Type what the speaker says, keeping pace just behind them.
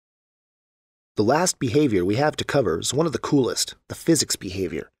The last behavior we have to cover is one of the coolest, the physics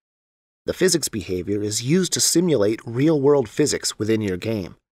behavior. The physics behavior is used to simulate real-world physics within your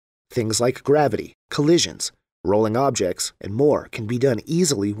game. Things like gravity, collisions, rolling objects, and more can be done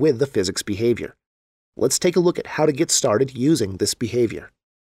easily with the physics behavior. Let's take a look at how to get started using this behavior.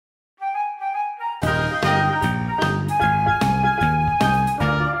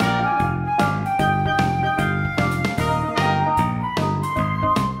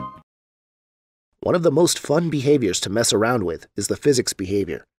 One of the most fun behaviors to mess around with is the physics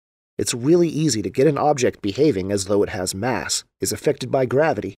behavior. It's really easy to get an object behaving as though it has mass, is affected by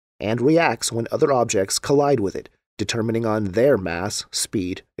gravity, and reacts when other objects collide with it, determining on their mass,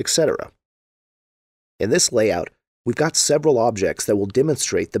 speed, etc. In this layout, we've got several objects that will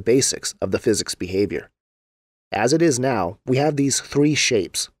demonstrate the basics of the physics behavior. As it is now, we have these three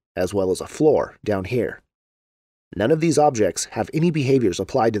shapes, as well as a floor down here. None of these objects have any behaviors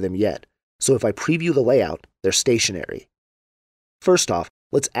applied to them yet, so if I preview the layout, they're stationary. First off,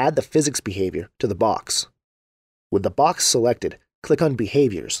 let's add the physics behavior to the box. With the box selected, click on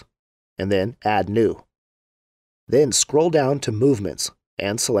Behaviors, and then Add New. Then scroll down to Movements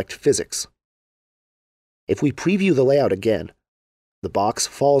and select Physics. If we preview the layout again, the box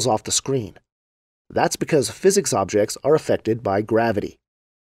falls off the screen. That's because physics objects are affected by gravity.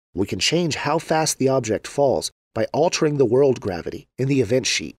 We can change how fast the object falls by altering the world gravity in the event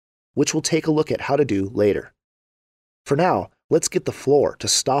sheet, which we'll take a look at how to do later. For now, let's get the floor to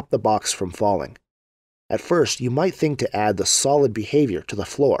stop the box from falling. At first, you might think to add the solid behavior to the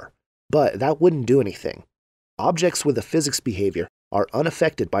floor, but that wouldn't do anything. Objects with a physics behavior are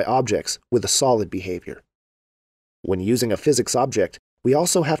unaffected by objects with a solid behavior. When using a physics object, we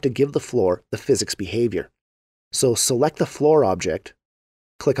also have to give the floor the physics behavior. So select the floor object,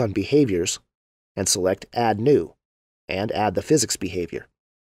 click on Behaviors, and select Add New, and add the physics behavior.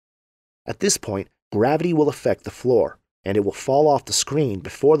 At this point, gravity will affect the floor, and it will fall off the screen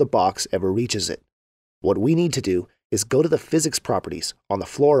before the box ever reaches it. What we need to do is go to the physics properties on the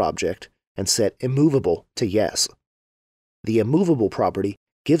floor object and set Immovable to Yes. The Immovable property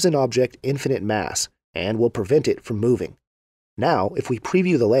gives an object infinite mass and will prevent it from moving. Now, if we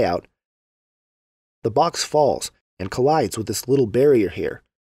preview the layout, the box falls and collides with this little barrier here,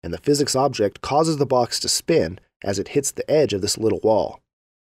 and the physics object causes the box to spin as it hits the edge of this little wall.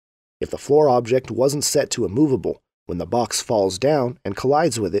 If the floor object wasn't set to immovable, when the box falls down and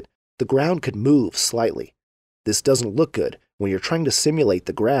collides with it, the ground could move slightly. This doesn't look good when you're trying to simulate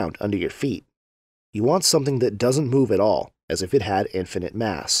the ground under your feet. You want something that doesn't move at all, as if it had infinite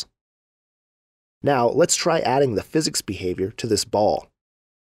mass. Now, let's try adding the physics behavior to this ball.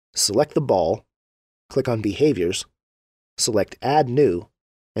 Select the ball, click on Behaviors, select Add New,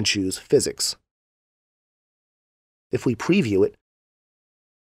 and choose Physics. If we preview it,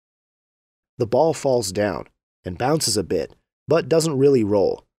 the ball falls down and bounces a bit, but doesn't really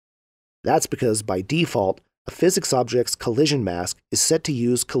roll. That's because, by default, a physics object's collision mask is set to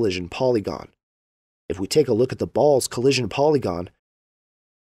use collision polygon. If we take a look at the ball's collision polygon,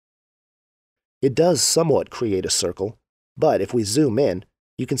 it does somewhat create a circle, but if we zoom in,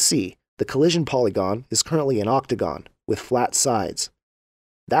 you can see the collision polygon is currently an octagon with flat sides.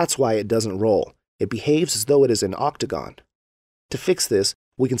 That's why it doesn't roll. It behaves as though it is an octagon. To fix this,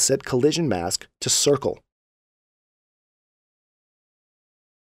 we can set collision mask to circle.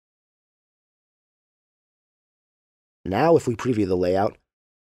 Now if we preview the layout,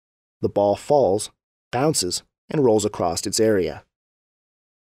 the ball falls, bounces, and rolls across its area.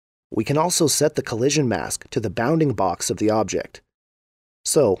 We can also set the collision mask to the bounding box of the object.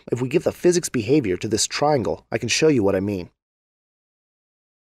 So, if we give the physics behavior to this triangle, I can show you what I mean.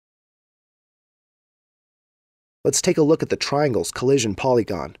 Let's take a look at the triangle's collision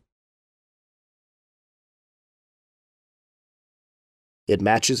polygon. It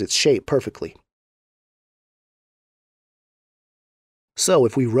matches its shape perfectly. So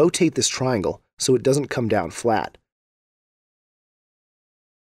if we rotate this triangle so it doesn't come down flat,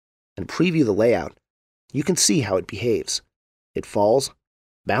 and preview the layout, you can see how it behaves. It falls,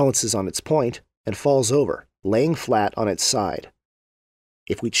 balances on its point, and falls over, laying flat on its side.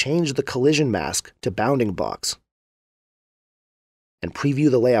 If we change the collision mask to bounding box, and preview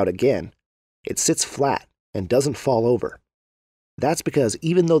the layout again, it sits flat and doesn't fall over. That's because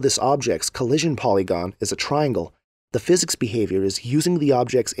even though this object's collision polygon is a triangle, the physics behavior is using the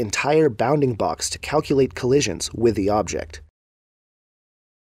object's entire bounding box to calculate collisions with the object.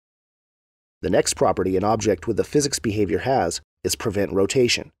 The next property an object with the physics behavior has is Prevent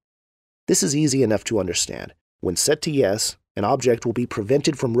Rotation. This is easy enough to understand. When set to yes, an object will be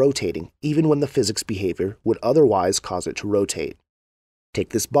prevented from rotating even when the physics behavior would otherwise cause it to rotate.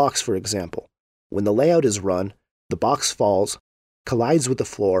 Take this box for example. When the layout is run, the box falls, collides with the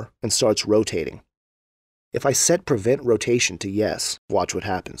floor, and starts rotating. If I set Prevent Rotation to Yes, watch what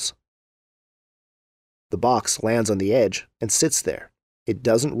happens. The box lands on the edge and sits there. It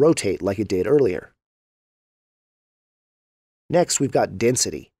doesn't rotate like it did earlier. Next, we've got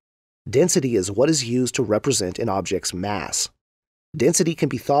density. Density is what is used to represent an object's mass. Density can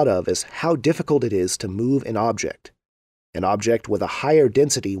be thought of as how difficult it is to move an object. An object with a higher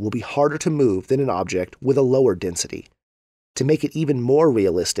density will be harder to move than an object with a lower density. To make it even more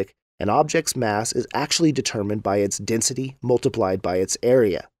realistic, an object's mass is actually determined by its density multiplied by its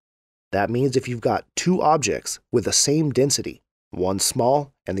area. That means if you've got two objects with the same density, one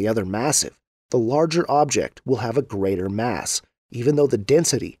small and the other massive, the larger object will have a greater mass, even though the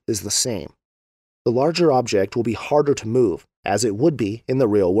density is the same. The larger object will be harder to move, as it would be in the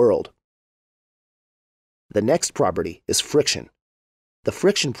real world. The next property is friction. The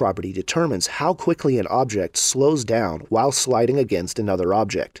friction property determines how quickly an object slows down while sliding against another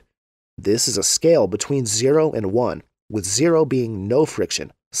object. This is a scale between 0 and 1, with 0 being no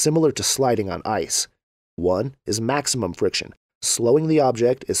friction, similar to sliding on ice. 1 is maximum friction, slowing the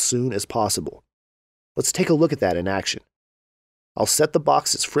object as soon as possible. Let's take a look at that in action. I'll set the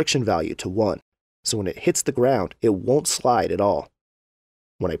box's friction value to 1, so when it hits the ground, it won't slide at all.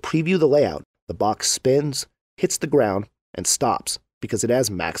 When I preview the layout, the box spins, hits the ground, and stops because it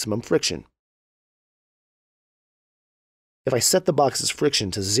has maximum friction. If I set the box's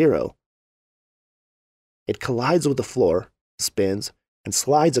friction to 0, it collides with the floor, spins, and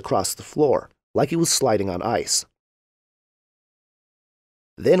slides across the floor like it was sliding on ice.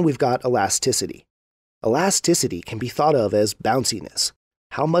 Then we've got elasticity. Elasticity can be thought of as bounciness,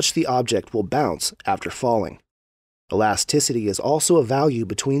 how much the object will bounce after falling. Elasticity is also a value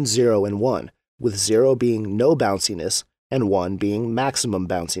between 0 and 1, with 0 being no bounciness and 1 being maximum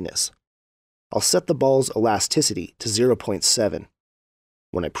bounciness. I'll set the ball's elasticity to 0.7.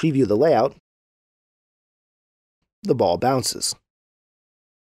 When I preview the layout, the ball bounces.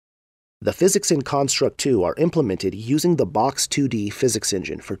 The physics in Construct 2 are implemented using the Box 2D physics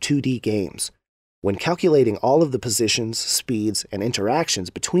engine for 2D games. When calculating all of the positions, speeds, and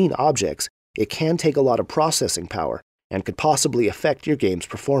interactions between objects, it can take a lot of processing power and could possibly affect your game's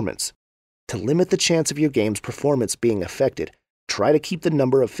performance. To limit the chance of your game's performance being affected, try to keep the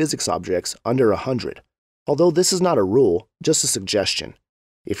number of physics objects under 100. Although this is not a rule, just a suggestion.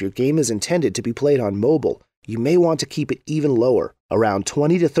 If your game is intended to be played on mobile, you may want to keep it even lower, around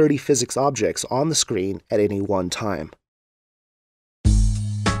 20 to 30 physics objects on the screen at any one time.